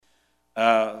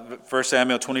1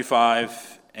 Samuel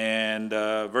 25 and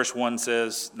verse 1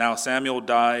 says, "Now Samuel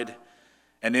died,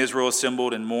 and Israel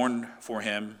assembled and mourned for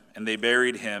him, and they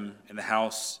buried him in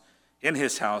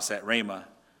his house at Ramah.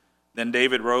 Then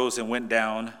David rose and went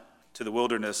down to the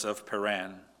wilderness of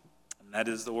Paran." And that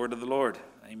is the word of the Lord.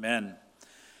 Amen.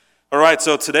 All right,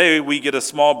 so today we get a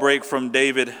small break from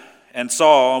David and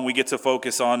Saul, and we get to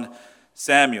focus on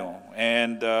Samuel.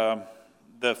 And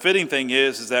the fitting thing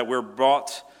is that we're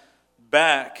brought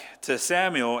back to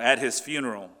Samuel at his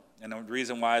funeral. And the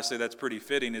reason why I say that's pretty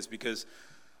fitting is because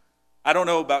I don't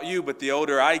know about you, but the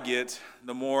older I get,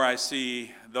 the more I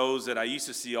see those that I used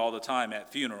to see all the time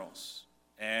at funerals.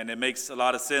 And it makes a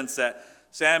lot of sense that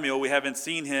Samuel, we haven't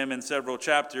seen him in several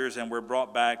chapters, and we're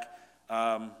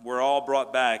all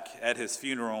brought back at his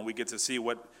funeral, and we get to see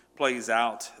what plays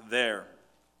out there.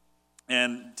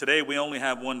 And today we only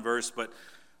have one verse, but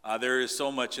there is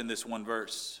so much in this one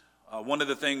verse. One of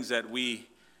the things that we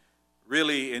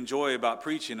really enjoy about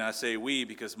preaching, and I say we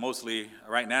because mostly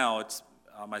right now it's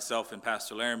myself and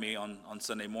Pastor Laramie on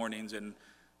Sunday mornings, and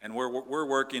we're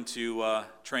working to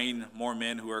train more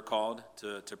men who are called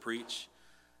to preach.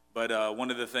 But one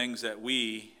of the things that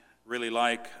we really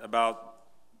like about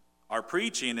our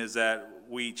preaching is that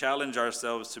we challenge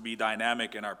ourselves to be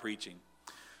dynamic in our preaching.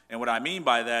 And what I mean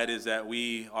by that is that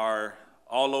we are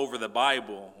all over the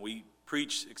Bible. We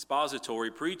preach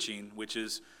expository preaching, which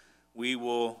is we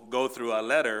will go through a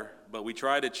letter, but we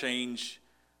try to change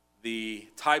the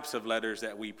types of letters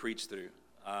that we preach through.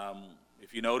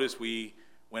 If you notice, we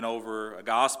went over a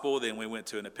gospel, then we went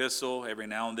to an epistle. Every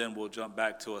now and then we'll jump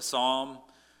back to a psalm,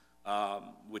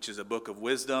 which is a book of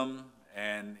wisdom.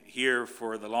 And here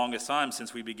for the longest time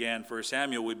since we began 1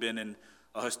 Samuel, we've been in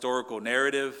a historical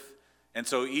narrative. And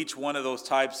so each one of those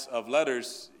types of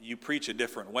letters, you preach a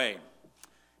different way.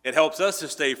 It helps us to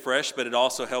stay fresh, but it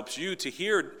also helps you to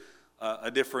hear a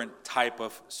different type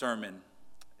of sermon.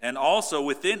 And also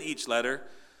within each letter,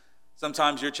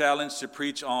 sometimes you're challenged to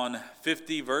preach on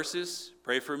 50 verses.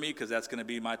 Pray for me, because that's going to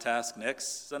be my task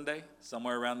next Sunday,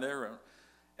 somewhere around there.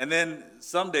 And then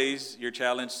some days you're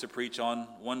challenged to preach on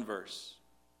one verse.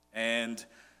 And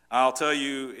I'll tell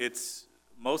you,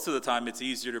 most of the time it's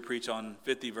easier to preach on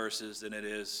 50 verses than it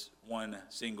is one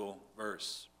single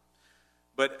verse.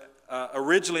 But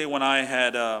originally, when I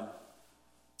had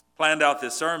planned out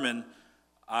this sermon,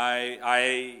 I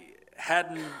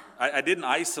didn't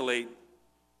isolate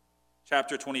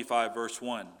chapter 25, verse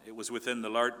 1. It was within the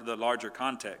larger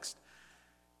context.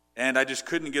 And I just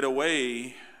couldn't get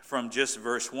away from just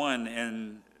verse 1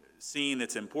 and seeing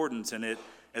its importance. And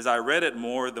as I read it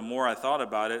more, the more I thought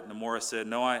about it, the more I said,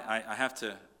 no, I have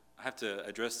to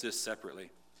address this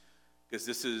separately. Because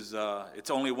this is, it's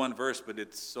only one verse, but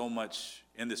it's so much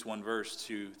in this one verse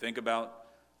to think about,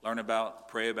 learn about,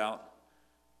 pray about,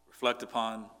 reflect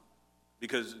upon.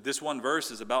 Because this one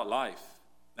verse is about life.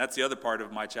 That's the other part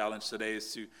of my challenge today,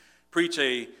 is to preach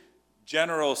a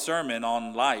general sermon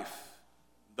on life.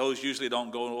 Those usually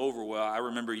don't go over well. I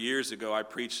remember years ago I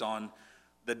preached on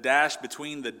the dash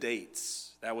between the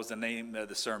dates. That was the name of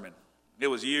the sermon. It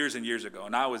was years and years ago,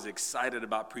 and I was excited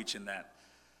about preaching that.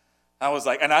 I was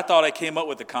like, and I thought I came up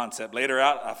with the concept. Later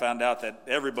out, I found out that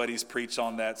everybody's preached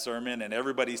on that sermon, and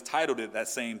everybody's titled it that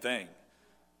same thing.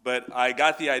 But I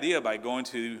got the idea by going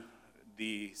to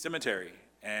the cemetery,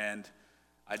 and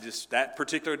I just, that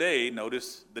particular day,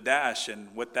 noticed the dash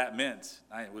and what that meant.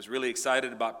 I was really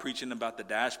excited about preaching about the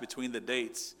dash between the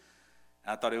dates.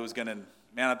 I thought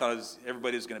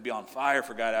everybody was going to be on fire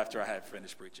for God after I had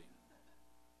finished preaching.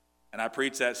 And I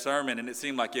preached that sermon, and it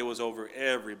seemed like it was over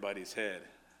everybody's head.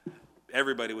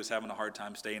 Everybody was having a hard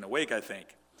time staying awake, I think.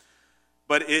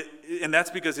 And that's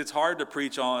because it's hard to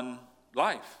preach on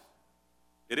life.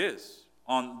 It is,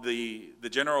 on the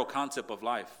general concept of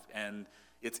life and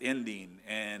its ending.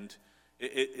 And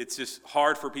it's just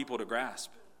hard for people to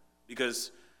grasp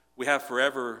because we have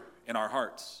forever in our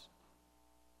hearts.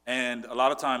 And a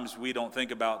lot of times we don't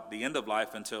think about the end of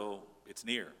life until it's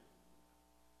near,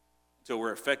 until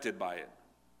we're affected by it.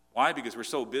 Why? Because we're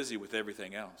so busy with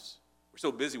everything else. We're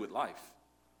so busy with life.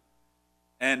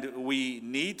 And we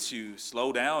need to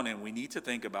slow down, and we need to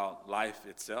think about life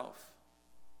itself.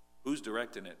 Who's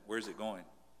directing it? Where's it going?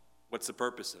 What's the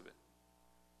purpose of it?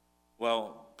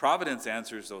 Well, providence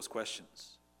answers those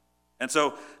questions. And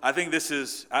so I think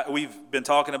we've been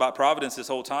talking about providence this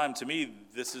whole time. To me,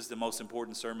 this is the most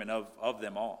important sermon of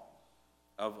them all,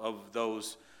 of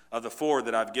the four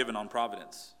that I've given on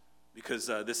providence, because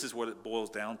this is what it boils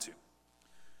down to.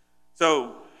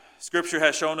 So Scripture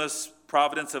has shown us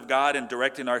providence of God in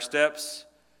directing our steps,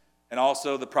 and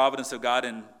also the providence of God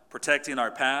in protecting our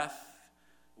path.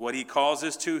 what he calls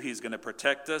us to, he's going to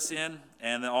protect us in,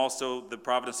 and then also the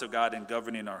providence of God in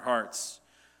governing our hearts.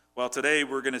 Well, today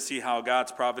we're going to see how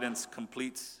God's providence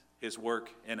completes his work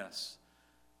in us.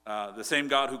 The same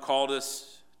God who called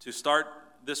us to start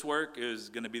this work is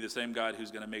going to be the same God who's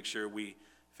going to make sure we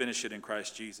finish it in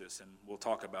Christ Jesus, and we'll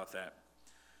talk about that.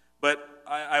 But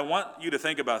I want you to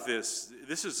think about this.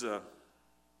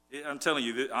 I'm telling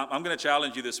you, I'm going to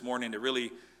challenge you this morning to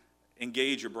really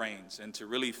engage your brains and to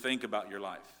really think about your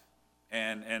life.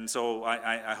 And so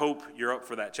I hope you're up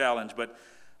for that challenge, but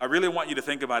I really want you to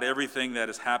think about everything that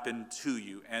has happened to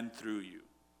you and through you.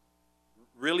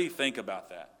 Really think about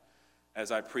that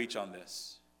as I preach on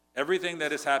this. Everything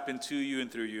that has happened to you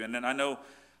and through you. And then I know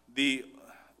the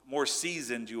more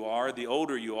seasoned you are, the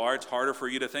older you are, it's harder for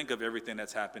you to think of everything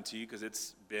that's happened to you because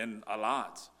it's been a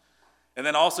lot. And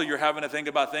then also you're having to think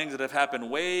about things that have happened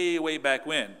way, way back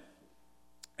when.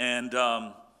 And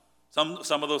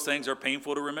some of those things are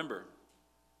painful to remember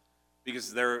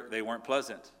because they weren't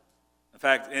pleasant. In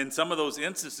fact, in some of those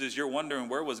instances, you're wondering,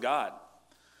 where was God?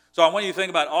 So I want you to think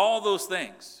about all those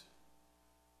things.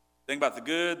 Think about the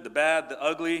good, the bad, the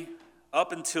ugly,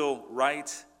 up until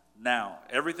right now.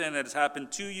 Everything that has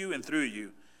happened to you and through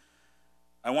you.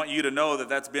 I want you to know that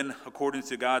that's been according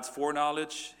to God's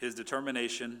foreknowledge, his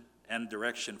determination, and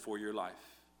direction for your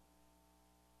life.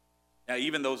 Now,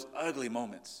 even those ugly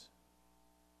moments,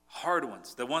 hard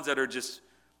ones, the ones that are just,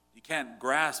 you can't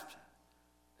grasp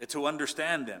it to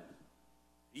understand them.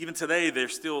 Even today,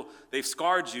 they've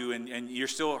scarred you, and you're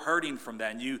still hurting from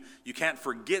that, and you can't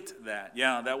forget that.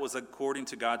 Yeah, that was according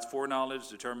to God's foreknowledge,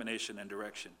 determination, and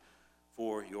direction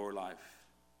for your life.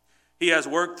 He has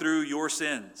worked through your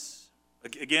sins.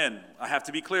 Again, I have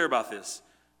to be clear about this.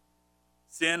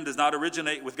 Sin does not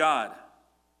originate with God.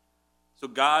 So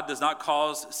God does not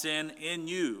cause sin in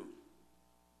you.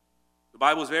 The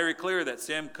Bible is very clear that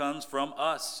sin comes from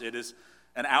us. It is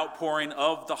an outpouring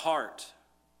of the heart.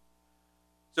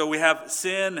 So we have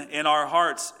sin in our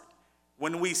hearts.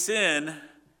 When we sin,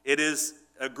 it is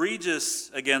egregious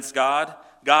against God.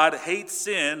 God hates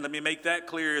sin. Let me make that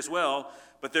clear as well.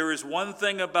 But there is one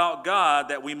thing about God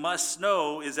that we must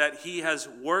know is that he has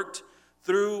worked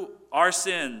through our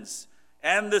sins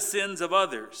and the sins of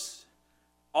others.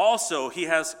 Also, he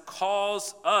has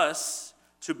caused us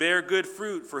to bear good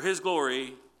fruit for his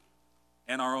glory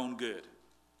and our own good.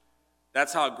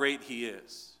 That's how great he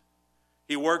is.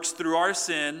 He works through our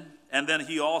sin, and then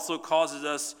he also causes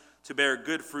us to bear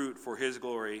good fruit for his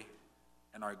glory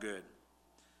and our good.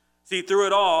 See, through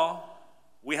it all,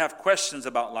 we have questions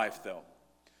about life, though.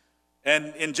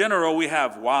 And in general, we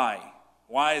have why.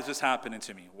 Why is this happening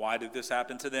to me? Why did this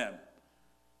happen to them?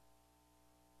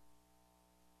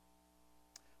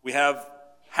 We have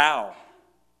how.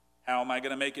 How am I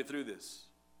going to make it through this?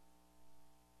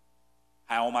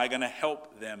 How am I going to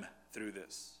help them through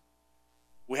this?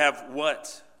 We have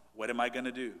what. What am I going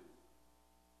to do?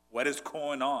 What is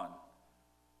going on?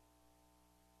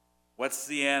 What's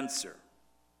the answer?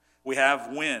 We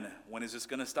have when. When is this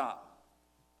going to stop?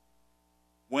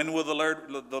 When will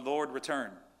the Lord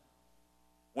return?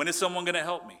 When is someone going to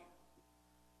help me?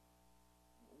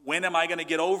 When am I going to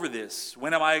get over this?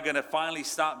 When am I going to finally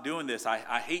stop doing this?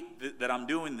 I hate that I'm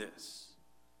doing this.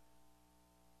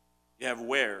 You have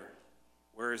where.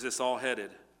 Where is this all headed?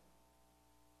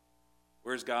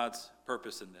 Where's God's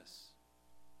purpose in this?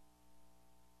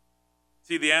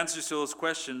 See, the answers to those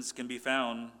questions can be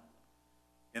found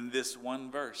in this one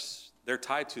verse. They're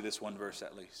tied to this one verse,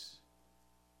 at least,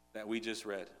 that we just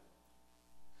read.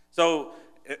 So,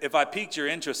 if I piqued your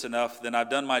interest enough, then I've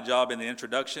done my job in the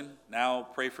introduction. Now,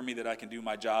 pray for me that I can do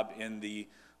my job in the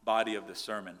body of the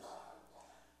sermon.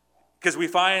 Because we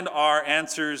find our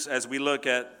answers as we look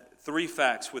at three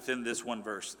facts within this one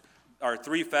verse. Are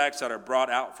three facts that are brought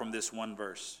out from this one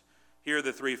verse. Here are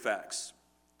the three facts.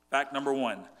 Fact number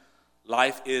one,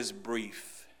 life is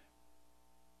brief.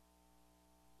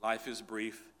 Life is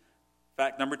brief.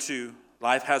 Fact number two,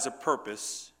 life has a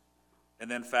purpose. And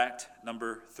then fact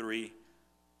number three,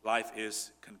 life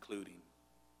is concluding.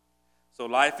 So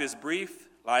life is brief,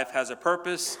 life has a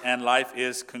purpose, and life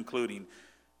is concluding.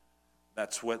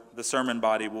 That's what the sermon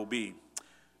body will be.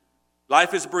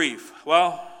 Life is brief.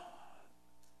 Well,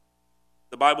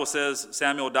 the Bible says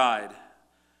Samuel died,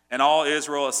 and all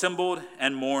Israel assembled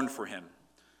and mourned for him.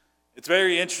 It's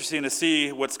very interesting to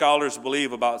see what scholars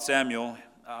believe about Samuel.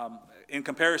 In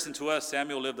comparison to us,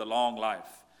 Samuel lived a long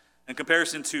life. In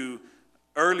comparison to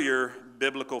earlier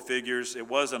biblical figures, it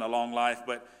wasn't a long life,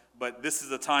 but this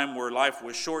is a time where life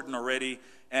was shortened already,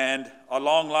 and a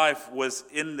long life was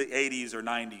in the 80s or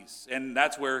 90s. And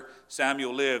that's where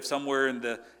Samuel lived, somewhere in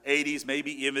the 80s,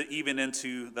 maybe even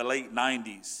into the late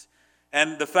 90s.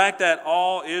 And the fact that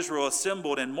all Israel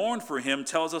assembled and mourned for him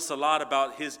tells us a lot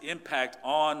about his impact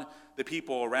on the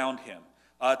people around him.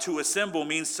 To assemble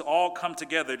means to all come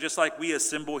together, just like we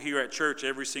assemble here at church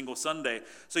every single Sunday.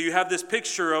 So you have this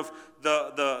picture of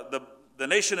the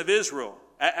nation of Israel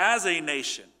as a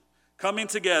nation coming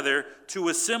together to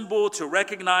assemble, to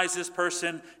recognize this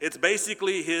person. It's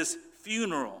basically his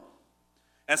funeral.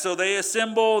 And so they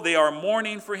assemble, they are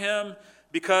mourning for him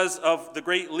because of the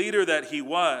great leader that he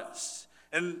was.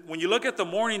 And when you look at the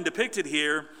mourning depicted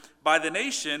here by the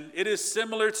nation, it is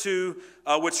similar to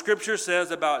what Scripture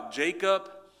says about Jacob,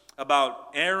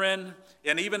 about Aaron,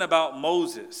 and even about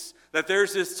Moses. That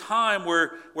there's this time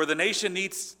where the nation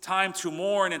needs time to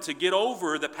mourn and to get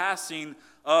over the passing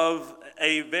of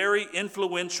a very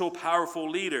influential, powerful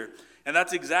leader. And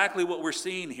that's exactly what we're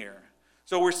seeing here.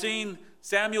 So we're seeing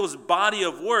Samuel's body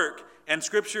of work, and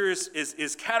Scripture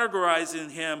is categorizing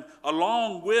him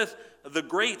along with the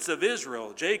greats of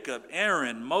Israel, Jacob,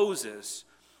 Aaron, Moses.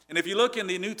 And if you look in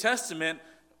the New Testament,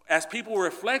 as people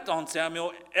reflect on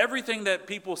Samuel, everything that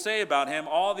people say about him,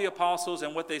 all the apostles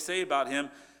and what they say about him,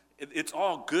 it's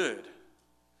all good.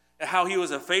 How he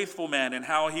was a faithful man, and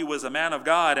how he was a man of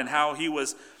God, and how he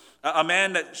was a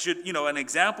man that should, an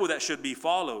example that should be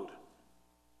followed.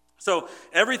 So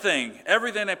everything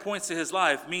that points to his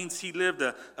life means he lived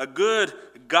a good,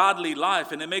 godly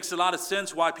life. And it makes a lot of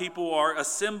sense why people are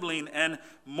assembling and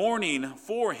mourning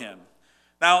for him.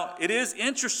 Now, it is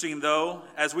interesting, though,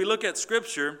 as we look at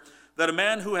Scripture, that a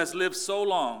man who has lived so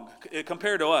long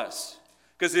compared to us,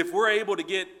 because if we're able to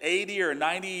get 80 or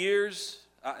 90 years,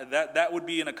 that would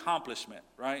be an accomplishment,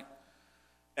 right?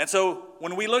 And so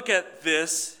when we look at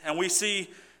this and we see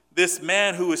this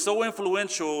man who is so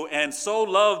influential and so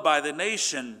loved by the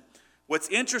nation, what's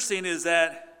interesting is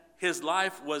that his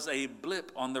life was a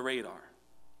blip on the radar.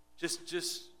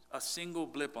 Just a single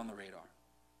blip on the radar.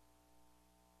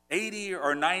 80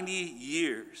 or 90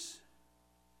 years.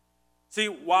 See,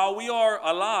 while we are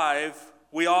alive,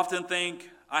 we often think,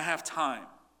 I have time.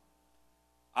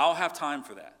 I'll have time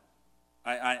for that.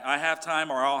 I have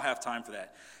time, or I'll have time for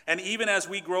that. And even as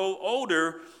we grow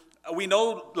older, we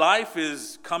know life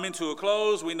is coming to a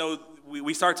close. We know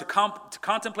we start to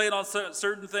contemplate on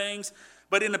certain things.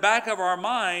 But in the back of our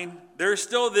mind, there's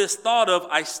still this thought of,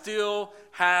 I still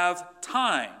have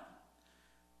time.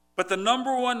 But the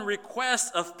number one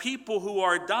request of people who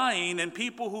are dying and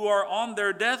people who are on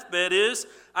their deathbed is,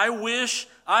 I wish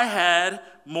I had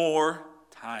more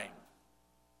time.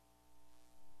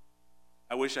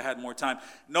 I wish I had more time.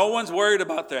 No one's worried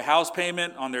about their house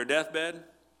payment on their deathbed.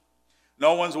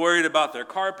 No one's worried about their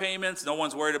car payments. No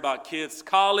one's worried about kids'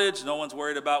 college. No one's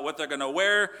worried about what they're going to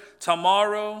wear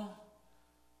tomorrow.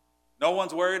 No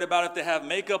one's worried about if they have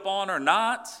makeup on or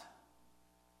not.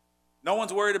 No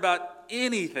one's worried about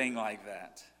anything like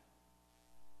that.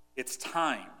 It's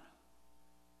time.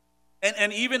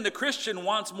 And even the Christian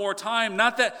wants more time,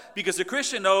 not that, because the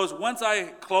Christian knows once I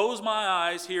close my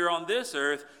eyes here on this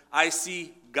earth, I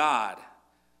see God.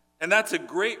 And that's a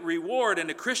great reward, and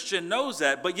the Christian knows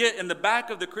that. But yet in the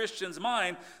back of the Christian's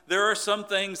mind, there are some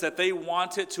things that they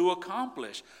wanted to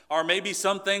accomplish, or maybe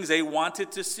some things they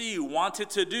wanted to see, wanted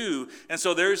to do. And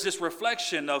so there's this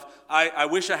reflection of, I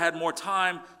wish I had more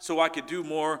time so I could do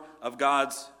more of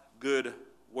God's good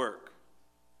work.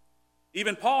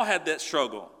 Even Paul had that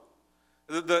struggle.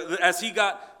 As he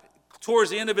got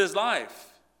towards the end of his life,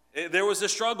 there was a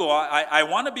struggle. I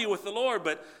want to be with the Lord,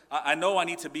 but I know I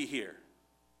need to be here.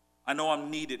 I know I'm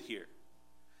needed here.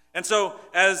 And so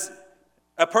as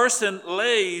a person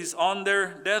lays on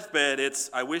their deathbed, it's,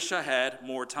 I wish I had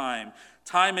more time.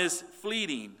 Time is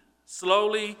fleeting,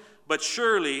 slowly but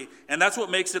surely, and that's what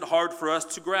makes it hard for us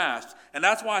to grasp. And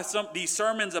that's why these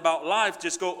sermons about life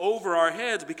just go over our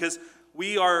heads, because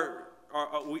we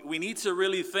need to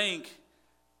really think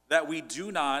that we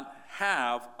do not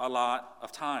have a lot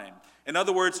of time. In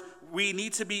other words, we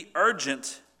need to be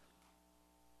urgent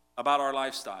about our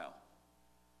lifestyle.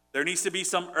 There needs to be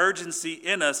some urgency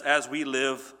in us as we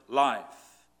live life.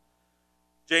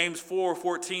 James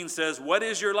 4:14 says, "What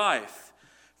is your life?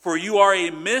 For you are a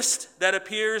mist that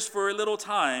appears for a little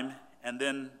time and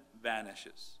then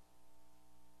vanishes."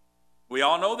 We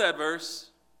all know that verse.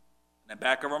 In the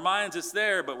back of our minds, it's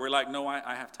there, but we're like, no,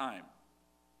 I have time.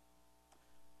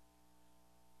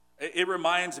 It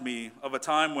reminds me of a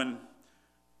time when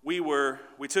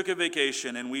we took a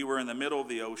vacation and we were in the middle of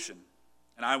the ocean.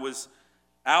 And I was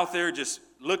out there just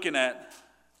looking at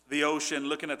the ocean,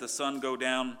 looking at the sun go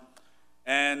down.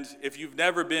 And if you've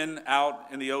never been out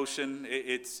in the ocean,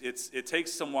 it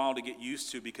takes some while to get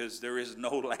used to, because there is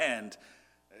no land.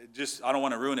 I don't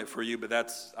want to ruin it for you, but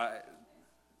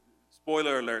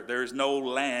Spoiler alert, there's no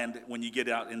land when you get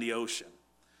out in the ocean.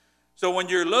 So when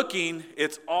you're looking,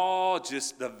 it's all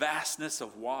just the vastness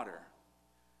of water.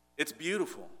 It's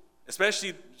beautiful,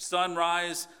 especially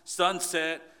sunrise,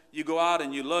 sunset. You go out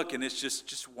and you look, and it's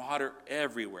just water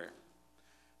everywhere.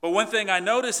 But one thing I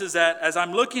notice is that as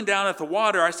I'm looking down at the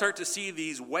water, I start to see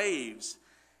these waves.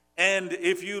 And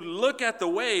if you look at the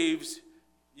waves,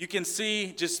 you can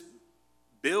see just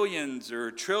billions or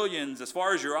trillions, as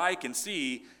far as your eye can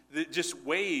see, just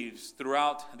waves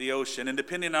throughout the ocean. And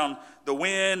depending on the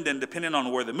wind and depending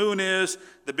on where the moon is,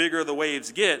 the bigger the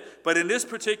waves get. But in this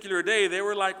particular day, they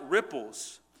were like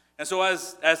ripples. And so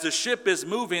as the ship is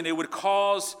moving, it would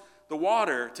cause the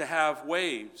water to have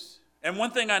waves. And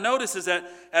one thing I notice is that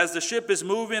as the ship is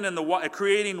moving and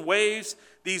creating waves,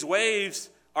 these waves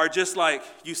are just like,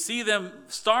 you see them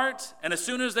start, and as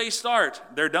soon as they start,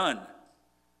 they're done.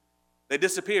 They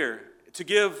disappear to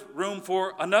give room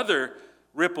for another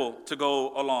ripple to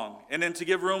go along, and then to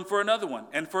give room for another one,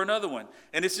 and for another one.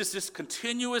 And it's just this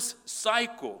continuous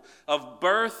cycle of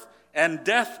birth and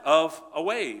death of a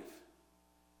wave.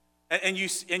 And you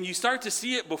start to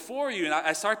see it before you, and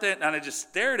I start that, and I just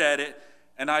stared at it,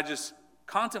 and I just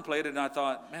contemplated, and I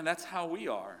thought, man, that's how we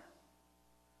are.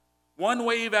 One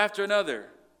wave after another.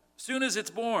 As soon as it's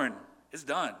born, it's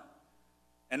done.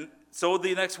 And so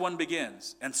the next one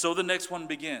begins, and so the next one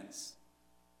begins.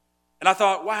 And I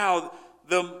thought, wow,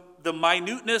 the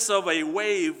minuteness of a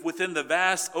wave within the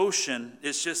vast ocean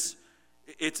is just,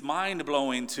 it's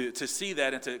mind-blowing to see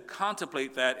that and to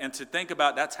contemplate that and to think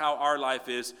about that's how our life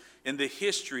is in the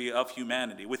history of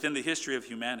humanity, within the history of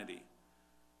humanity.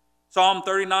 Psalm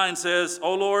 39 says,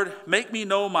 O Lord, make me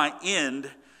know my end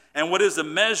and what is the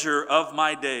measure of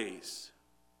my days.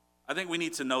 I think we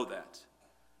need to know that.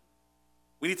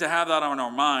 We need to have that on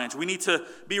our minds. We need to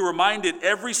be reminded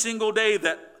every single day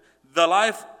that the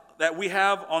life that we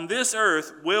have on this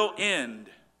earth will end.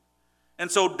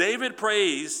 And so David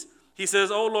prays, he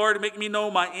says, O Lord, make me know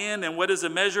my end and what is the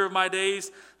measure of my days.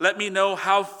 Let me know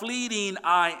how fleeting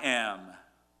I am.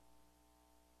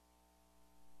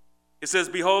 It says,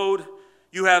 behold,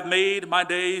 you have made my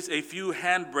days a few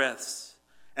handbreadths,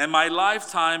 and my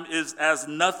lifetime is as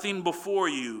nothing before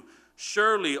you.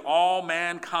 Surely all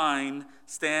mankind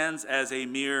stands as a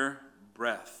mere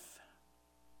breath.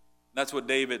 That's what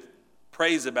David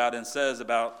prays about and says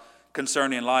about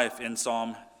concerning life in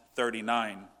Psalm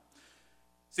 39.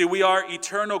 See, we are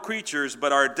eternal creatures,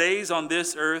 but our days on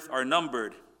this earth are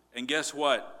numbered. And guess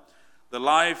what? The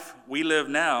life we live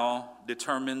now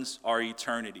determines our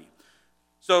eternity.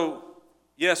 So,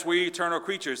 yes, we're eternal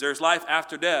creatures. There's life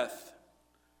after death.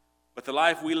 But the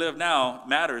life we live now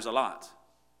matters a lot.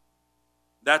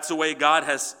 That's the way God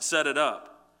has set it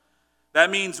up. That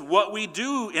means what we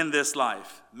do in this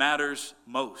life matters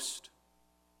most.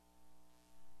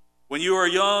 When you are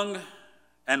young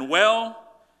and well,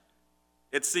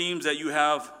 it seems that you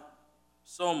have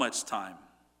so much time.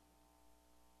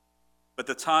 But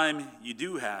the time you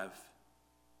do have,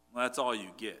 well, that's all you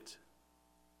get.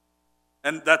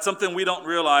 And that's something we don't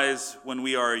realize when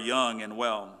we are young and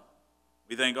well.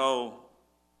 We think, oh,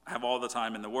 I have all the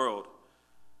time in the world.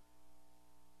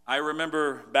 I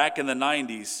remember back in the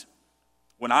 90s,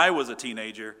 when I was a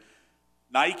teenager,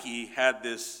 Nike had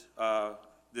this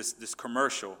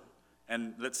commercial.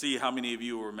 And let's see how many of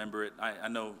you will remember it. I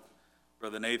know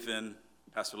Brother Nathan,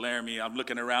 Pastor Laramie, I'm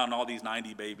looking around all these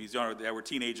 90 babies. There were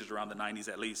teenagers around the 90s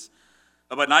at least.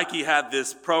 But Nike had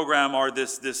this program or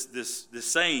this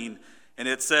saying, and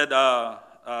it said,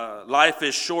 life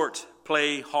is short,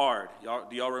 play hard.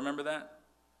 Do y'all remember that?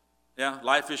 Yeah,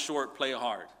 life is short, play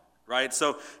hard. Right?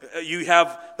 So you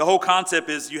have, the whole concept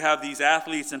is you have these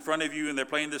athletes in front of you and they're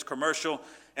playing this commercial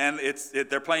and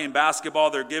they're playing basketball,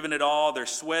 they're giving it all, they're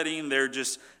sweating, they're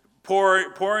just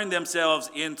pouring themselves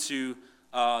into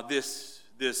this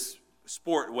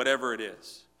sport, whatever it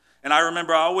is. And I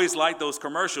remember I always liked those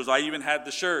commercials. I even had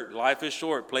the shirt, life is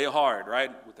short, play hard,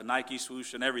 right? With the Nike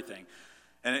swoosh and everything.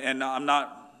 And I'm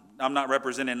not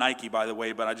representing Nike, by the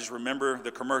way, but I just remember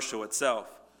the commercial itself.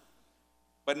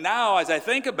 But now, as I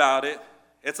think about it,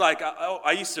 it's like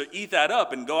I used to eat that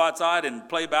up and go outside and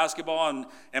play basketball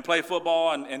and play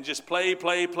football and just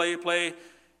play.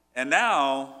 And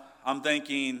now I'm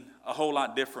thinking a whole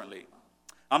lot differently.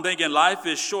 I'm thinking life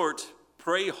is short,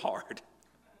 pray hard.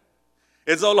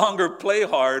 It's no longer play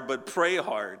hard, but pray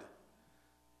hard.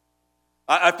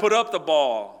 I put up the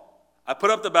ball. I put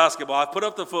up the basketball. I put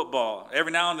up the football.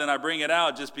 Every now and then I bring it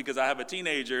out just because I have a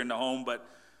teenager in the home, but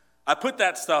I put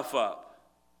that stuff up.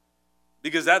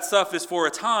 Because that stuff is for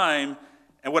a time,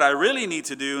 and what I really need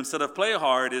to do instead of play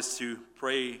hard is to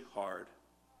pray hard.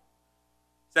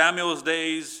 Samuel's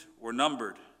days were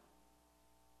numbered.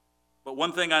 But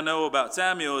one thing I know about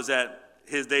Samuel is that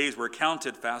his days were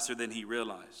counted faster than he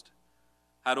realized.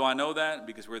 How do I know that?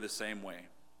 Because we're the same way.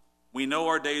 We know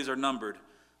our days are numbered,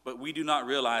 but we do not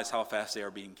realize how fast they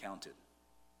are being counted.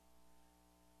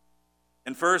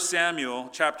 In 1 Samuel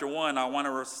chapter 1, I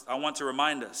want to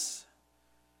remind us.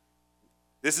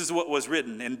 This is what was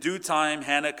written. In due time,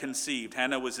 Hannah conceived.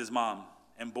 Hannah was his mom,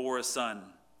 and bore a son.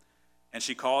 And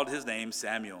she called his name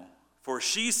Samuel. For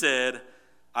she said,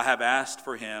 I have asked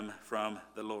for him from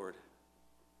the Lord.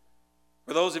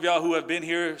 For those of y'all who have been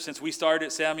here since we started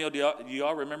Samuel, do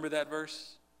y'all remember that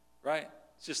verse? Right?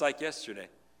 It's just like yesterday.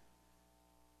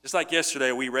 Just like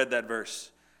yesterday, we read that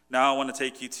verse. Now I want to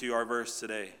take you to our verse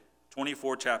today.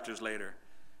 24 chapters later.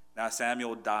 Now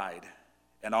Samuel died,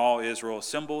 and all Israel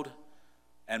assembled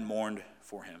and mourned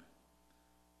for him.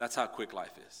 That's how quick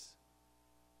life is.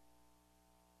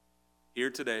 Here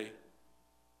today,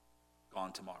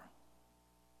 gone tomorrow.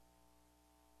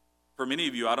 For many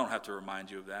of you, I don't have to remind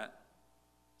you of that.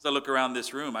 As I look around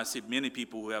this room, I see many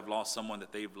people who have lost someone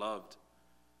that they've loved.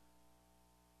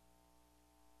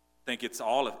 I think it's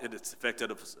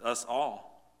affected us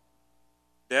all.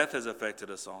 Death has affected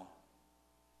us all.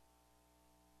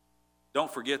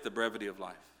 Don't forget the brevity of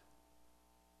life.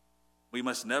 We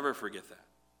must never forget that.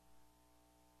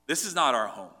 This is not our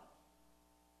home.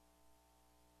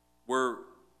 We're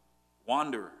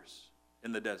wanderers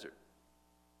in the desert.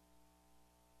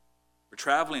 We're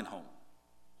traveling home.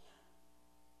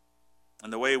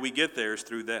 And the way we get there is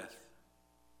through death.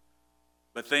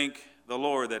 But thank the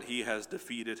Lord that he has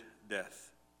defeated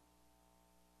death.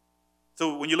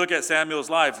 So when you look at Samuel's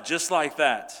life, just like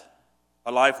that,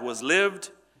 a life was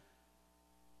lived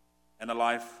and a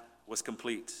life was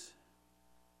complete.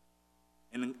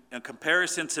 In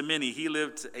comparison to many, he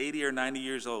lived to 80 or 90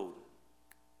 years old.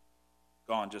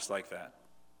 Gone just like that.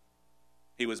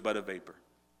 He was but a vapor.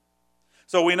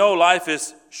 So we know life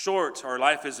is short or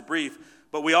life is brief,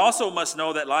 but we also must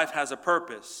know that life has a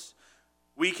purpose.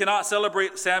 We cannot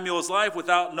celebrate Samuel's life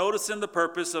without noticing the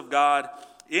purpose of God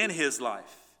in his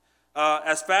life.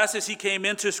 As fast as he came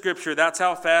into Scripture, that's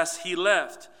how fast he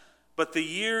left. But the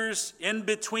years in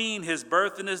between his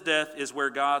birth and his death is where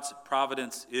God's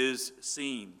providence is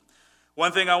seen.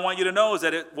 One thing I want you to know is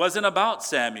that it wasn't about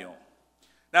Samuel.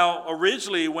 Now,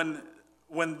 originally, when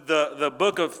the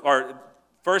book of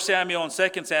 1 Samuel and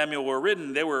 2 Samuel were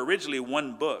written, they were originally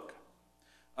one book.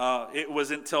 It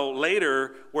wasn't until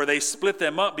later where they split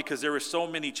them up because there were so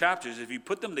many chapters. If you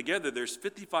put them together, there's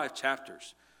 55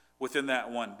 chapters within that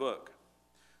one book.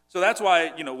 So that's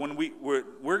why, when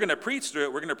we're going to preach through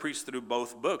it, we're going to preach through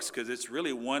both books because it's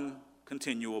really one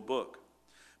continual book.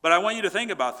 But I want you to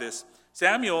think about this.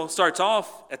 Samuel starts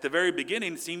off at the very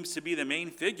beginning, seems to be the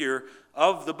main figure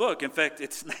of the book. In fact,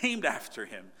 it's named after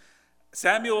him.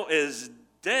 Samuel is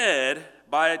dead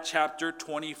by chapter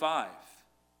 25.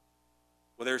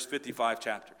 Well, there's 55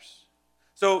 chapters.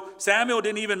 So Samuel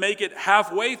didn't even make it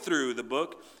halfway through the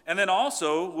book. And then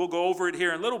also, we'll go over it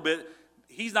here in a little bit,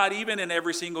 he's not even in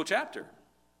every single chapter.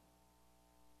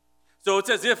 So it's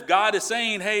as if God is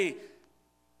saying, hey,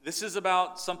 this is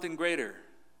about something greater.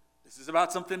 This is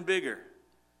about something bigger.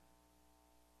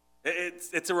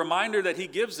 It's a reminder that he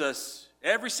gives us,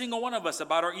 every single one of us,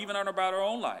 about our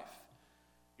own life.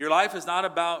 Your life is not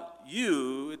about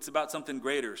you, it's about something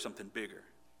greater, something bigger.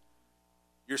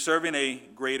 You're serving a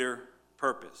greater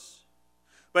purpose.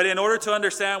 But in order to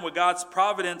understand what God's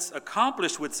providence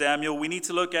accomplished with Samuel, we need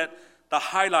to look at the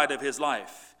highlight of his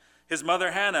life. His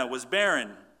mother Hannah was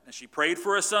barren, and she prayed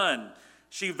for a son.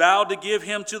 She vowed to give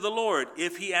him to the Lord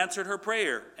if he answered her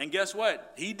prayer. And guess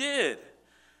what? He did.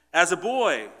 As a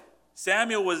boy,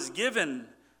 Samuel was given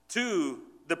to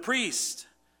the priest,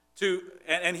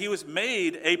 and he was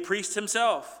made a priest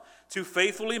himself to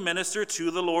faithfully minister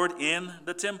to the Lord in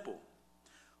the temple.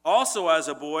 Also, as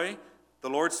a boy, the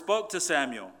Lord spoke to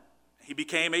Samuel. He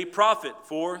became a prophet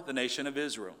for the nation of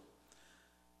Israel.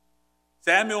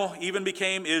 Samuel even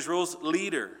became Israel's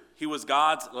leader. He was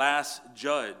God's last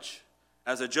judge.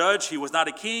 As a judge, he was not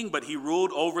a king, but he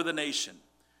ruled over the nation.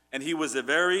 And he was the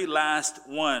very last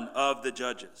one of the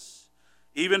judges.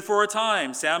 Even for a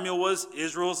time, Samuel was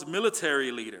Israel's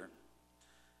military leader.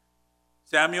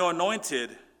 Samuel anointed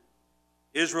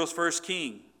Israel's first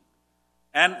king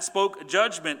and spoke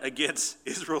judgment against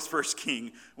Israel's first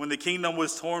king when the kingdom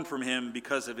was torn from him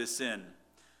because of his sin.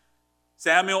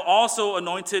 Samuel also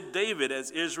anointed David as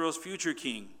Israel's future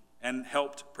king and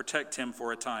helped protect him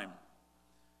for a time.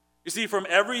 You see, from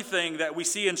everything that we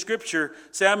see in Scripture,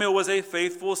 Samuel was a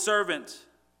faithful servant.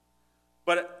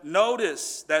 But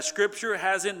notice that Scripture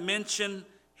hasn't mentioned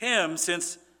him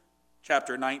since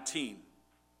chapter 19.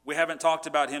 We haven't talked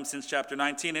about him since chapter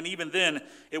 19, and even then,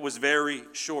 it was very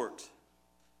short.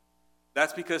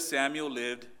 That's because Samuel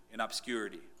lived in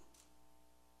obscurity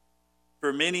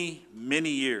for many,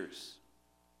 many years.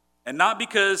 And not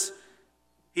because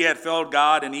he had failed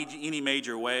God in any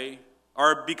major way,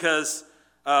 or because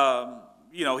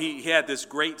he had this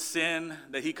great sin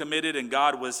that he committed and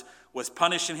God was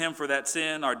punishing him for that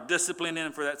sin or disciplining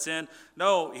him for that sin.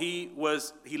 No, he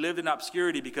lived in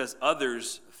obscurity because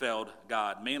others failed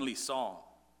God, mainly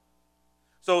Saul.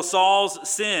 So Saul's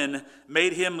sin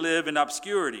made him live in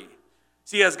obscurity.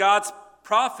 See, as God's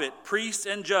prophet, priest,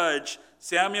 and judge,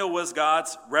 Samuel was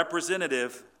God's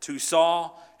representative to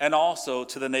Saul and also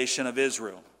to the nation of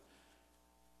Israel.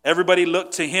 Everybody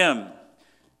looked to him.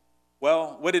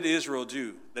 Well, what did Israel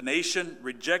do? The nation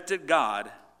rejected God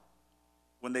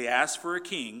when they asked for a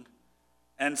king,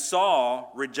 and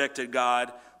Saul rejected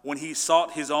God when he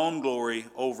sought his own glory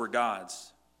over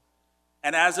God's.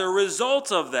 And as a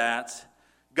result of that,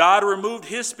 God removed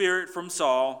his spirit from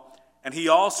Saul, and he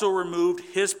also removed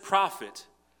his prophet.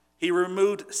 He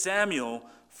removed Samuel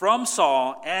from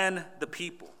Saul and the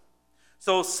people.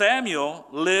 So Samuel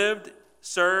lived,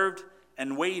 served,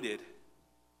 and waited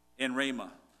in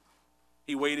Ramah.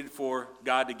 He waited for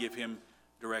God to give him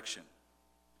direction.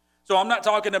 So I'm not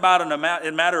talking about in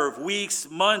a matter of weeks,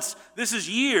 months. This is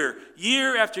year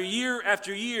after year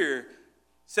after year.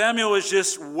 Samuel is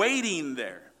just waiting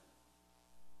there.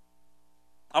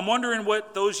 I'm wondering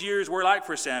what those years were like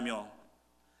for Samuel.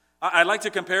 I'd like to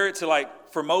compare it to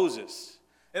for Moses.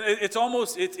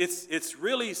 It's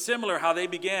really similar how they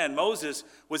began. Moses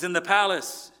was in the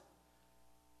palace.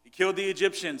 He killed the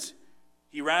Egyptians.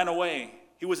 He ran away.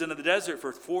 He was in the desert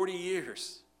for 40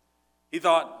 years. He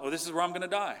thought, this is where I'm going to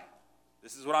die.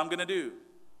 This is what I'm going to do.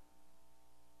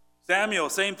 Samuel,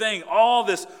 same thing. All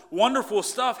this wonderful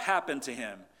stuff happened to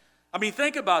him. I mean,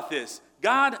 think about this.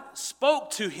 God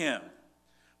spoke to him,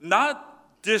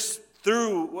 not just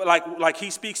through, like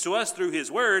he speaks to us through his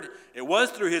word. It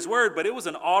was through his word, but it was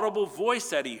an audible voice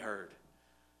that he heard.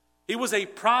 He was a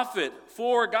prophet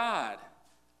for God.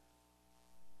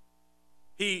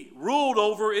 He ruled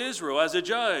over Israel as a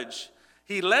judge.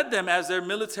 He led them as their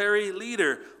military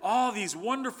leader. All these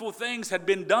wonderful things had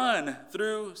been done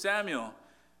through Samuel.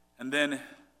 And then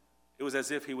it was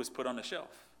as if he was put on the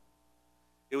shelf.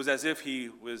 It was as if he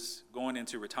was going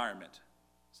into retirement,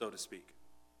 so to speak.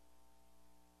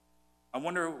 I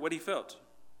wonder what he felt.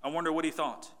 I wonder what he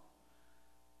thought.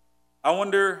 I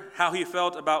wonder how he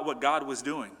felt about what God was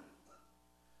doing.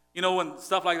 You know, when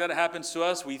stuff like that happens to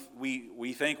us,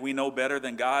 we think we know better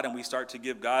than God, and we start to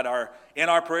give God in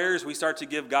our prayers, we start to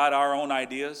give God our own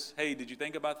ideas. Hey, did you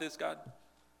think about this, God?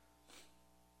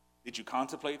 Did you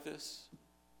contemplate this?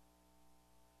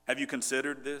 Have you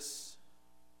considered this?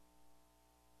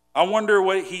 I wonder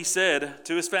what he said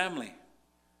to his family.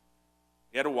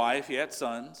 He had a wife, he had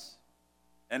sons.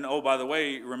 And oh, by the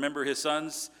way, remember his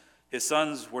sons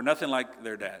were nothing like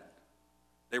their dad.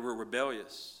 They were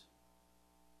rebellious.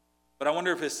 But I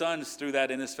wonder if his sons threw that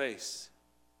in his face.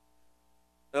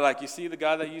 They're like, you see the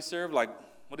God that you serve? Like,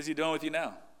 what is he doing with you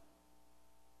now?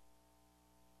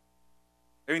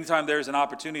 Every time there's an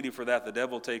opportunity for that, the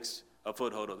devil takes a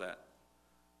foothold of that.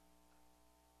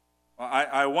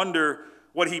 I wonder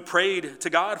what he prayed to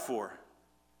God for.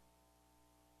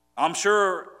 I'm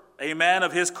sure a man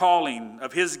of his calling,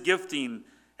 of his gifting,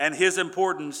 and his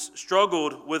importance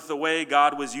struggled with the way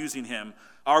God was using him,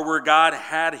 or where God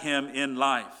had him in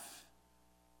life.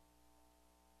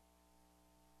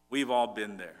 We've all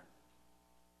been there.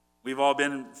 We've all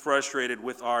been frustrated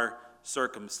with our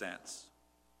circumstance.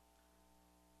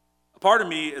 A part of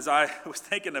me, as I was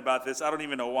thinking about this, I don't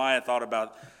even know why I thought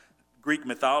about Greek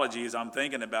mythology as I'm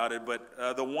thinking about it,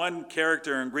 but the one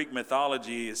character in Greek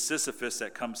mythology is Sisyphus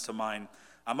that comes to mind.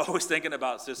 I'm always thinking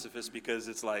about Sisyphus because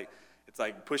it's like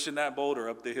pushing that boulder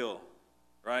up the hill,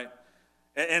 right?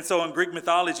 And so in Greek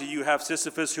mythology, you have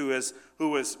Sisyphus who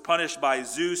was punished by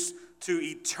Zeus to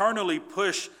eternally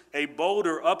push a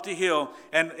boulder up the hill,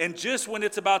 and just when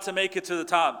it's about to make it to the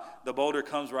top, the boulder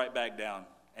comes right back down,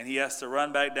 and he has to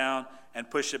run back down and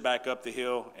push it back up the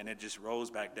hill, and it just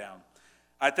rolls back down.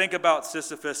 I think about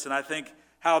Sisyphus, and I think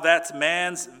how that's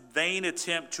man's vain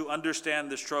attempt to understand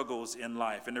the struggles in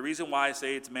life. And the reason why I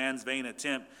say it's man's vain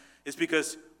attempt is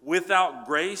because without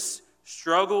grace,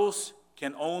 struggles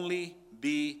can only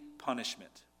be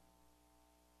punishment.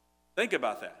 Think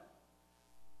about that.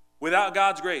 Without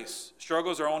God's grace,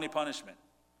 struggles are only punishment.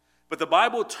 But the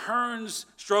Bible turns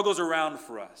struggles around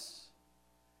for us.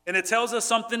 And it tells us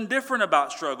something different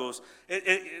about struggles.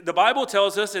 The Bible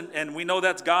tells us, and we know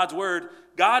that's God's word,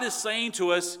 God is saying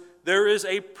to us, there is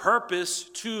a purpose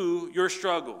to your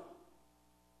struggle.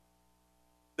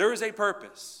 There is a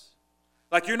purpose.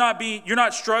 Like you're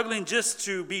not struggling just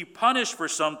to be punished for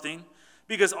something,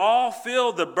 because all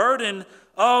feel the burden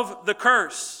of the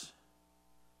curse.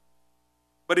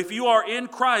 But if you are in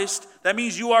Christ, that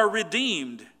means you are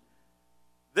redeemed.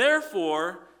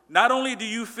 Therefore, not only do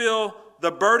you feel the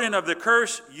burden of the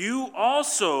curse, you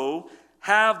also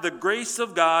have the grace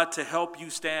of God to help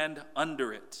you stand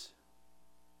under it.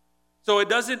 So it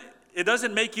doesn't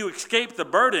make you escape the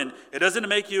burden. It doesn't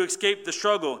make you escape the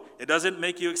struggle. It doesn't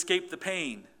make you escape the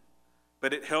pain.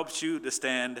 But it helps you to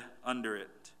stand under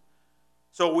it.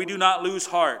 So we do not lose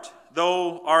heart.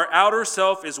 Though our outer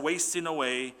self is wasting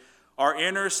away, our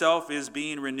inner self is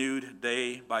being renewed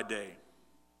day by day.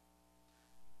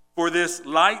 For this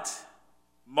light,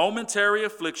 momentary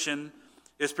affliction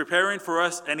is preparing for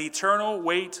us an eternal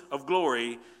weight of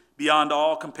glory beyond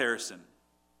all comparison.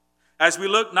 As we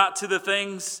look not to the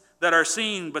things that are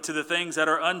seen, but to the things that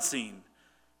are unseen.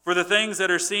 For the things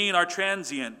that are seen are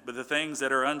transient, but the things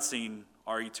that are unseen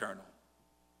are eternal.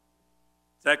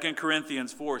 2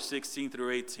 Corinthians 4:16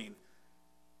 through 18.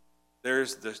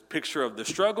 There's the picture of the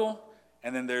struggle,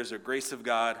 and then there's a grace of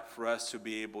God for us to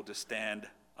be able to stand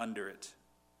under it.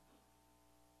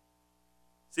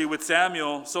 See, with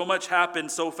Samuel, so much happened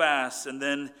so fast, and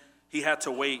then he had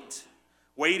to wait.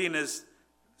 Waiting is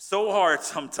so hard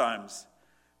sometimes.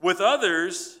 With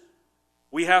others,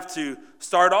 we have to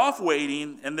start off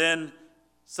waiting, and then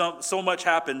so much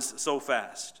happens so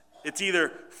fast. It's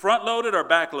either front-loaded or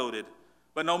back-loaded.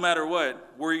 But no matter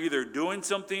what, we're either doing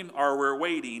something or we're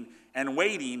waiting, and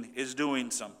waiting is doing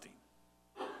something.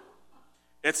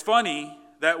 It's funny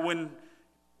that when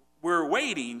we're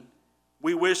waiting,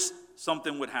 we wish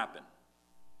something would happen.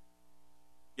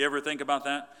 You ever think about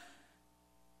that?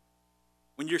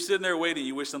 When you're sitting there waiting,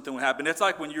 you wish something would happen. It's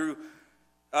like when you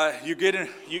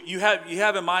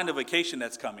have in mind a vacation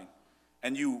that's coming,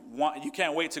 and you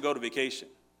can't wait to go to vacation,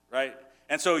 right?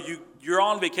 And so you're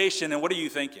on vacation, and what are you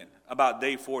thinking about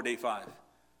day 4, day 5?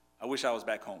 I wish I was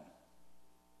back home,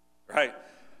 right?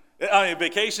 I mean,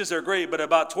 vacations are great, but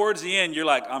about towards the end, you're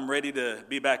like, I'm ready to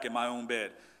be back in my own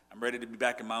bed. I'm ready to be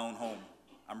back in my own home.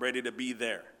 I'm ready to be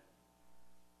there.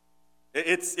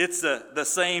 It's the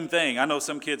same thing. I know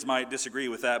some kids might disagree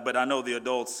with that, but I know the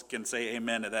adults can say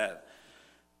amen to that.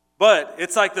 But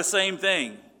it's like the same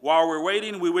thing. While we're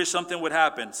waiting, we wish something would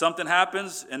happen. Something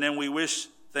happens, and then we wish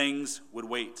things would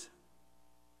wait.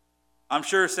 I'm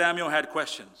sure Samuel had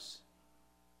questions.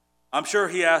 I'm sure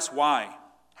he asked why,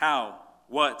 how,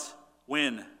 what,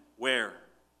 when, where.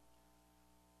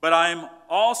 But I'm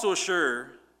also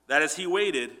sure that as he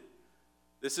waited,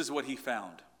 this is what he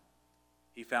found.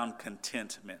 He found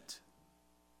contentment.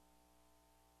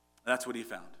 That's what he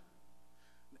found.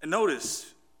 And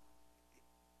notice,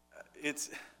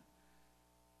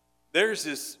 there's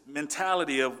this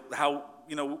mentality of how,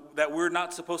 that we're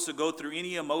not supposed to go through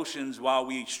any emotions while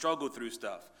we struggle through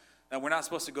stuff. That we're not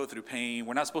supposed to go through pain.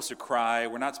 We're not supposed to cry.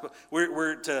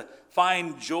 We're to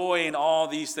find joy in all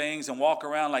these things and walk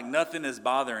around like nothing is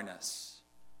bothering us.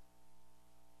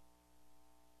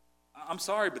 I'm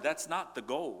sorry, but that's not the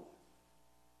goal.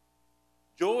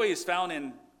 Joy is found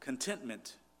in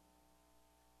contentment.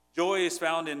 Joy is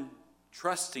found in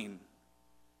trusting.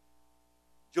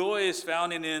 Joy is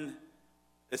found in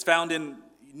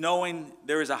knowing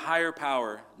there is a higher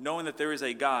power, knowing that there is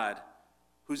a God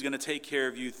who's going to take care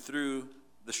of you through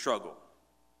the struggle,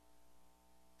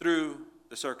 through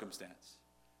the circumstance.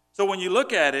 So when you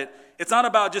look at it, it's not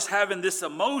about just having this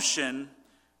emotion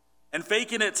and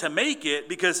faking it to make it,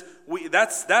 because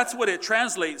that's what it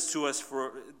translates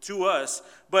to us.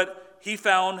 But he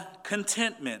found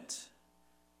contentment.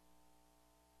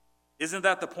 Isn't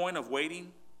that the point of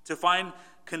waiting? To find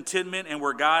contentment in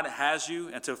where God has you,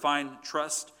 and to find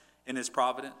trust in his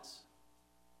providence.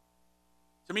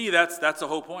 To me, that's the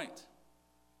whole point.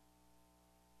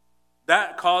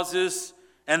 That causes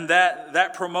and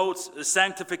that promotes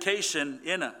sanctification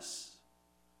in us.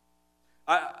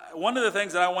 One of the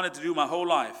things that I wanted to do my whole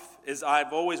life is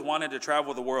I've always wanted to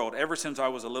travel the world ever since I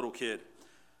was a little kid.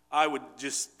 I would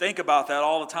just think about that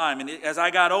all the time. And as I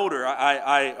got older,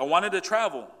 I wanted to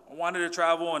travel. I wanted to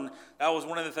travel, and that was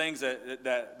one of the things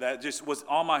that just was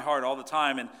on my heart all the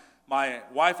time. And my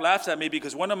wife laughs at me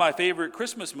because one of my favorite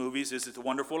Christmas movies is It's a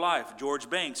Wonderful Life. George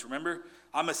Banks, remember?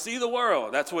 I'm going to see the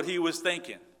world. That's what he was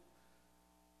thinking.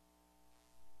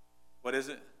 What is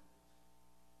it?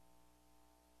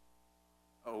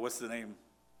 Oh, what's the name?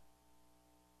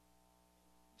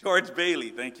 George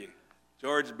Bailey, thank you.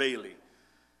 George Bailey.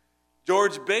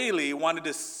 George Bailey wanted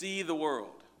to see the world.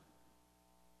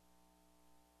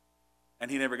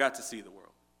 And he never got to see the world.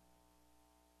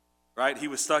 Right? He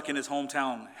was stuck in his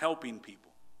hometown helping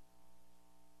people.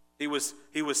 He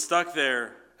was stuck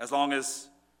there as long as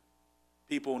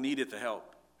people needed the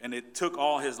help. And it took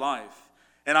all his life.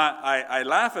 And I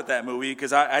laugh at that movie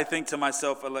because I think to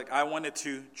myself, like, I wanted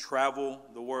to travel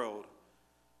the world.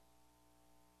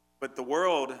 But the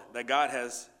world that God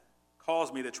has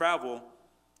caused me to travel,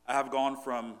 I have gone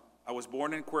from, I was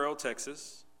born in Cuero,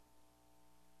 Texas.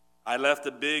 I left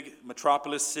the big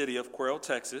metropolis city of Cuero,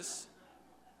 Texas.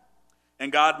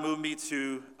 And God moved me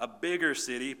to a bigger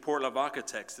city, Port Lavaca,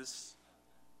 Texas.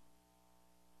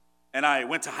 And I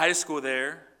went to high school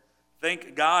there.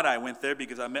 Thank God I went there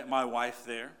because I met my wife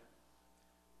there.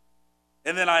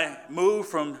 And then I moved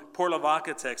from Port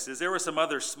Lavaca, Texas. There were some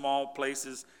other small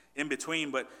places in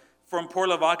between, but from Port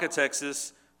Lavaca,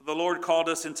 Texas, the Lord called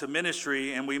us into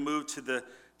ministry, and we moved to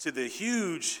the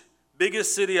huge,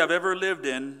 biggest city I've ever lived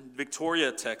in,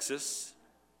 Victoria, Texas.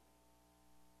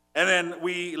 And then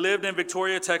we lived in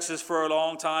Victoria, Texas for a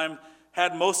long time,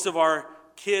 had most of our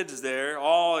kids there,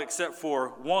 all except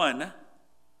for one.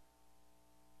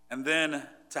 And then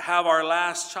to have our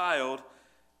last child,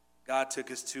 God took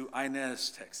us to Inez,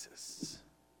 Texas.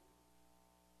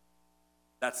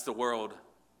 That's the world.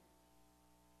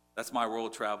 That's my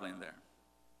world traveling there.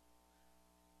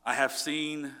 I have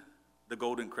seen the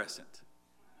Golden Crescent.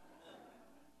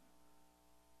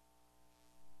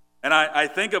 And I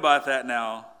think about that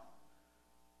now.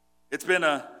 It's been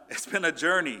a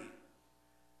journey.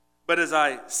 But as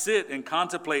I sit and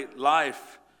contemplate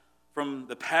life from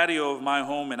the patio of my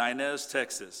home in Inez,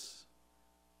 Texas,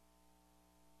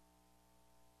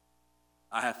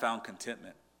 I have found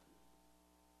contentment.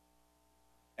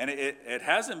 And it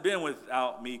hasn't been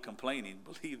without me complaining,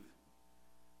 believe it.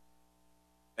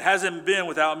 It hasn't been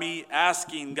without me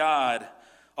asking God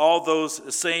all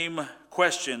those same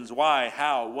questions: why,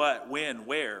 how, what, when,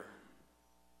 where.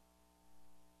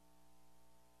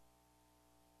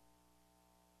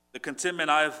 The contentment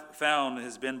I've found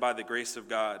has been by the grace of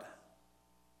God.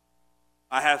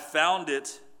 I have found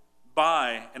it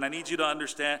by, and I need you to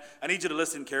understand, I need you to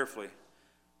listen carefully.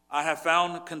 I have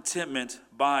found contentment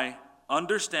by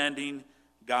understanding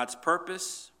God's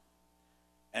purpose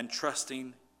and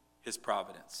trusting His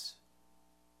providence.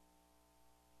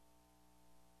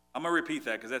 I'm going to repeat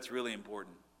that because that's really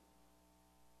important.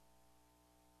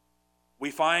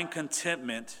 We find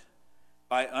contentment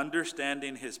by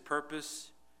understanding His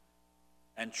purpose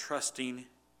and trusting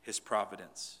His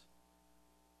providence.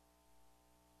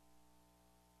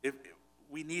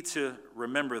 We need to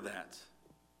remember that.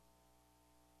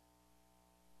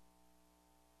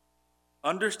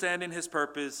 Understanding His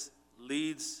purpose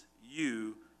leads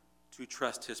you to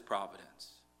trust His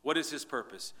providence. What is His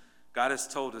purpose? God has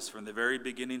told us from the very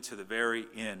beginning to the very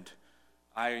end,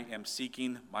 I am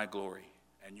seeking my glory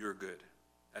and you're good.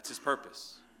 That's His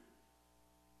purpose.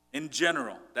 In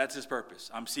general, that's His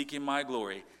purpose. I'm seeking my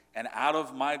glory, and out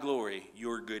of my glory,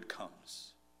 your good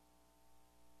comes.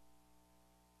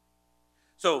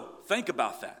 So think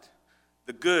about that.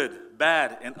 The good,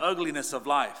 bad, and ugliness of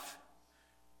life.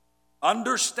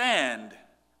 Understand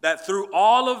that through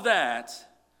all of that,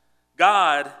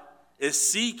 God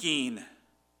is seeking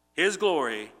His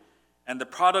glory, and the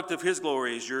product of His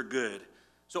glory is your good.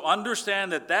 So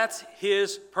understand that that's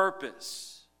His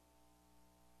purpose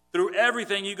through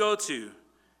everything you go to.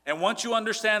 And once you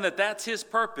understand that that's His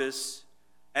purpose,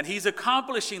 and He's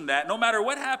accomplishing that, no matter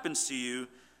what happens to you,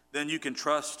 then you can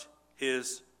trust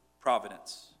His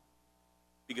providence.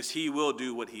 Because He will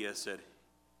do what He has said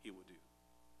He will do.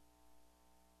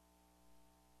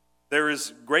 There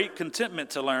is great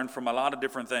contentment to learn from a lot of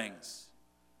different things.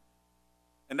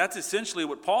 And that's essentially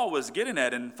what Paul was getting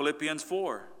at in Philippians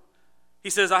 4. He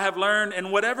says, I have learned in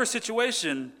whatever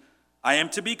situation I am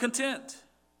to be content.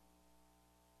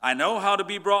 I know how to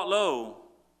be brought low.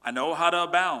 I know how to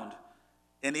abound.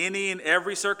 In any and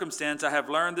every circumstance, I have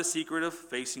learned the secret of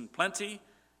facing plenty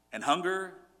and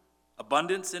hunger,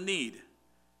 abundance and need.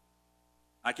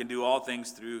 I can do all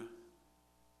things through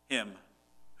Him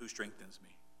who strengthens me.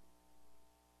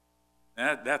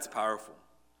 And that's powerful.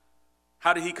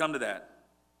 How did he come to that?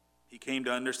 He came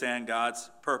to understand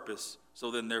God's purpose, so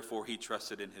then therefore he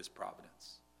trusted in His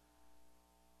providence.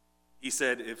 He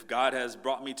said, if God has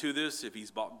brought me to this, if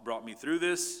He's brought me through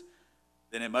this,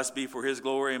 then it must be for His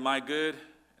glory and my good,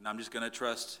 and I'm just going to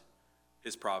trust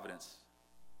His providence.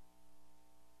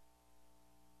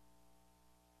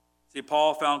 See,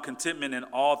 Paul found contentment in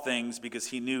all things because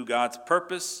he knew God's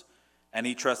purpose and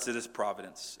he trusted His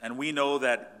providence. And we know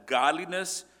that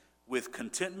godliness with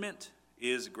contentment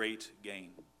is great gain.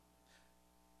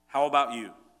 How about you?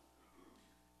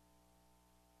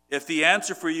 If the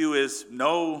answer for you is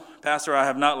no, Pastor, I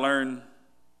have not learned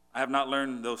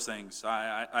those things.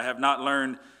 I have not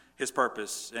learned his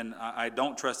purpose and I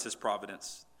don't trust his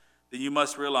providence, then you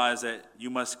must realize that you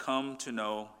must come to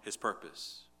know his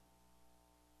purpose.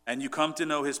 And you come to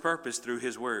know his purpose through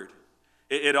his word.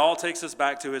 It all takes us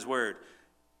back to his word.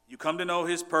 You come to know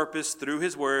his purpose through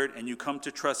his word, and you come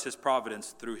to trust his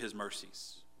providence through his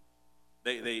mercies.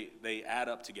 They add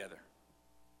up together.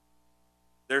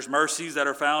 There's mercies that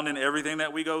are found in everything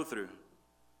that we go through.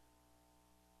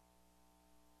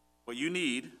 What you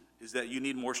need is that you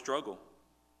need more struggle.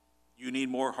 You need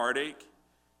more heartache.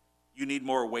 You need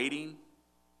more waiting.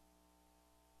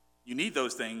 You need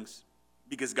those things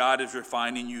because God is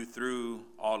refining you through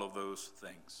all of those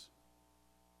things.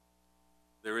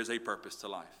 There is a purpose to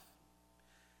life.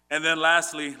 And then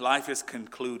lastly, life is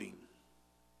concluding.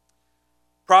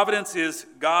 Providence is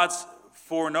God's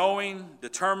foreknowing,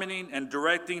 determining, and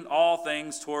directing all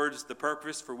things towards the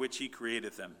purpose for which he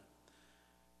created them.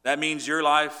 That means your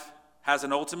life has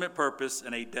an ultimate purpose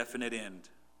and a definite end.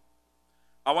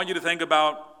 I want you to think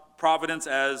about providence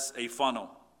as a funnel.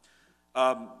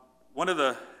 I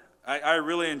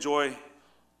really enjoy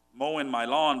mowing my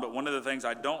lawn, but one of the things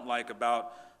I don't like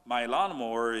about my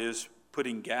lawnmower is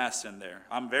putting gas in there.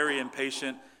 I'm very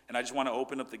impatient, and I just want to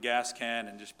open up the gas can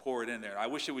and just pour it in there. I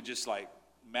wish it would just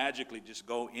magically just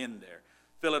go in there.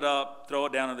 Fill it up, throw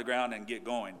it down on the ground, and get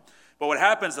going. But what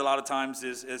happens a lot of times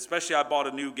is, especially I bought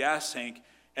a new gas tank,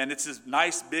 and it's this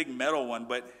nice big metal one,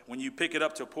 but when you pick it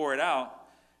up to pour it out,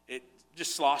 it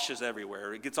just sloshes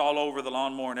everywhere. It gets all over the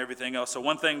lawnmower and everything else. So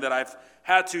one thing that I've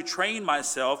had to train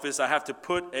myself is I have to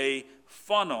put a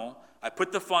funnel. I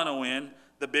put the funnel in.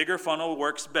 The bigger funnel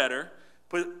works better.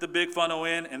 Put the big funnel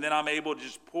in, and then I'm able to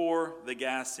just pour the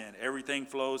gas in. Everything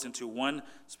flows into one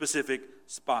specific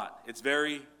spot. It's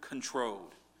very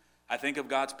controlled. I think of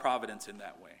God's providence in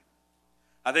that way.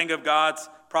 I think of God's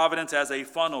providence as a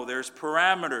funnel. There's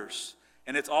parameters,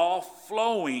 and it's all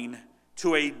flowing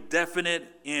to a definite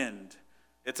end.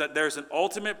 There's an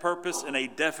ultimate purpose and a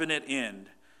definite end.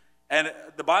 And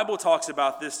the Bible talks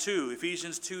about this too,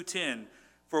 Ephesians 2:10.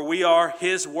 For we are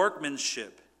his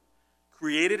workmanship,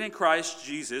 created in Christ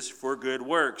Jesus for good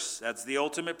works. That's the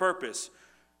ultimate purpose,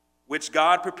 which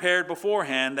God prepared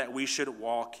beforehand that we should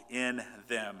walk in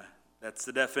them. That's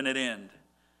the definite end.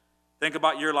 Think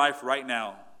about your life right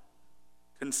now.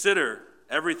 Consider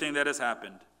everything that has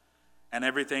happened and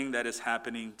everything that is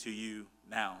happening to you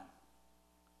now.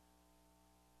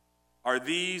 Are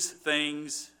these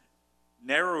things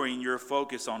narrowing your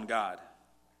focus on God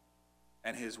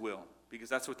and his will? Because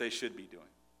that's what they should be doing.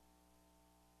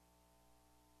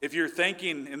 If you're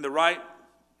thinking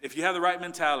if you have the right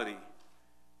mentality,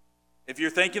 if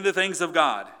you're thinking the things of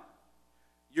God,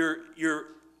 you're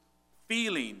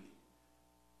feeling,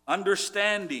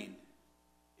 understanding,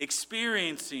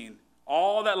 experiencing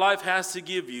all that life has to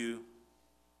give you,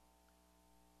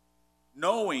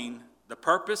 knowing the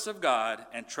purpose of God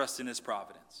and trusting his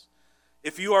providence.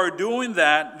 If you are doing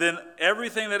that, then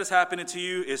everything that is happening to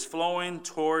you is flowing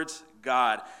towards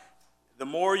God. The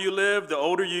more you live, the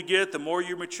older you get, the more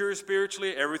you mature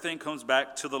spiritually, everything comes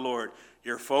back to the Lord.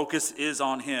 Your focus is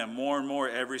on him more and more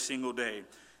every single day.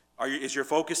 Is your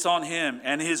focus on him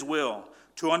and his will,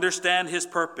 to understand his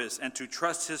purpose and to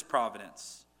trust his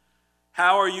providence?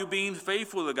 How are you being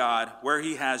faithful to God where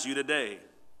he has you today?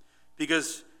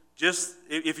 Because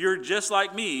if you're just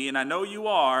like me, and I know you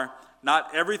are,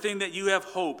 not everything that you have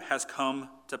hope has come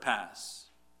to pass.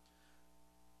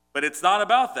 But it's not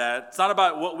about that. It's not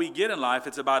about what we get in life.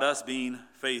 It's about us being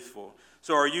faithful.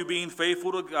 So are you being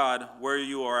faithful to God where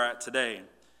you are at today?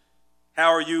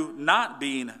 How are you not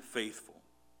being faithful?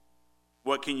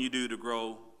 What can you do to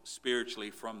grow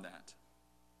spiritually from that?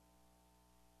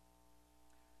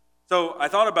 So I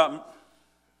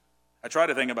try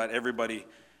to think about everybody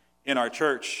in our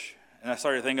church, and I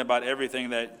started thinking about everything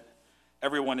that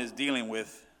everyone is dealing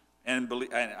with. And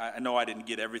I know I didn't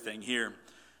get everything here,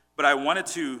 but I wanted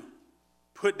to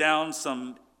put down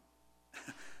some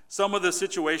of the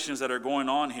situations that are going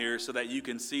on here so that you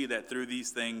can see that through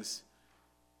these things,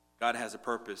 God has a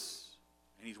purpose,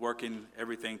 and he's working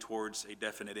everything towards a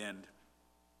definite end.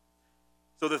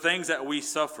 So the things that we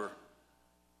suffer,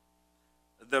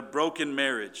 the broken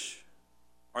marriage,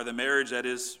 or the marriage that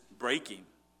is breaking,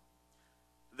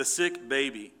 the sick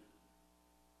baby,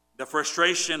 the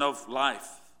frustration of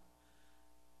life,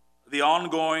 the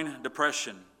ongoing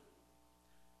depression,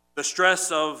 the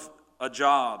stress of a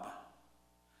job,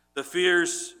 the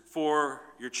fears for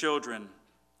your children,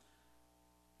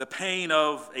 the pain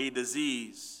of a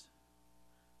disease,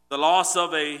 the loss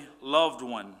of a loved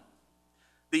one,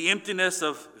 the emptiness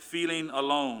of feeling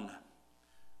alone,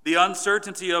 the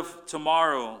uncertainty of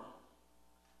tomorrow,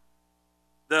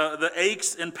 the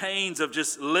aches and pains of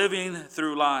just living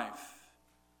through life,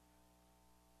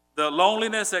 the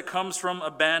loneliness that comes from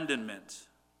abandonment,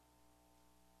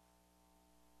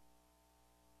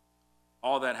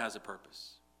 all that has a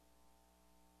purpose.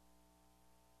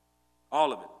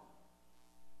 All of it.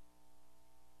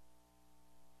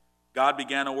 God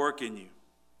began a work in you.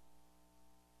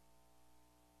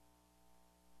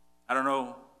 I don't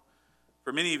know,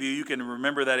 for many of you, you can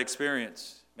remember that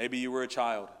experience. Maybe you were a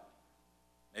child.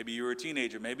 Maybe you were a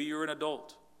teenager. Maybe you were an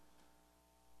adult.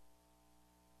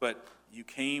 But you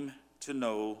came to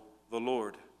know the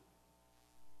Lord.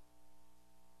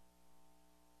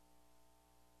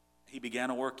 He began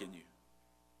a work in you.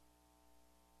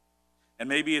 And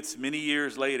maybe it's many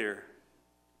years later,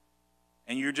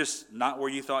 and you're just not where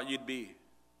you thought you'd be.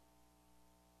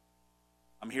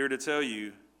 I'm here to tell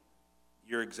you,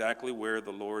 you're exactly where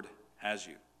the Lord has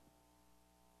you.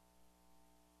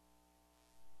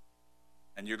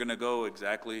 And you're going to go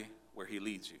exactly where he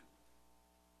leads you.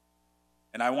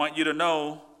 And I want you to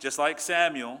know, just like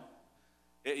Samuel,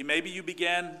 maybe you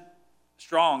began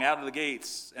strong out of the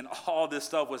gates and all this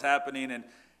stuff was happening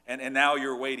and now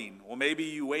you're waiting. Well, maybe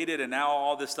you waited and now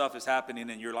all this stuff is happening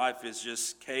and your life is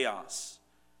just chaos.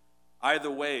 Either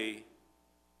way,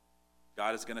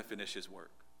 God is going to finish his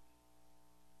work.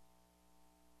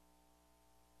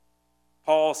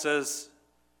 Paul says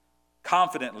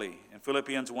confidently in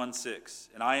Philippians 1:6,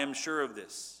 and I am sure of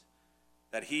this,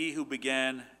 that he who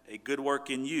began a good work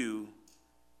in you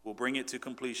will bring it to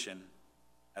completion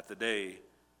at the day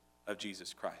of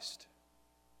Jesus Christ.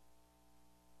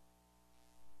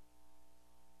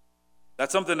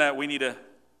 That's something that we need to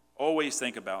always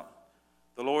think about.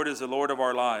 The Lord is the Lord of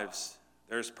our lives.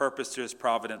 There's purpose to his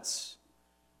providence.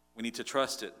 We need to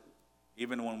trust it,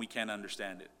 even when we can't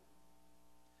understand it.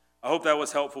 I hope that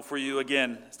was helpful for you.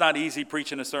 Again, it's not easy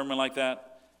preaching a sermon like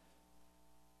that,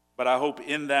 but I hope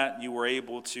in that you were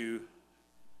able to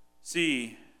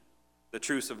see the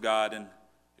truths of God and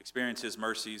experience his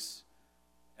mercies.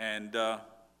 And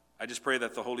I just pray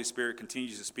that the Holy Spirit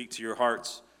continues to speak to your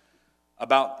hearts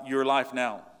about your life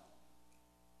now,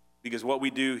 because what we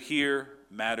do here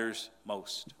matters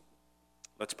most.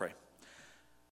 Let's pray.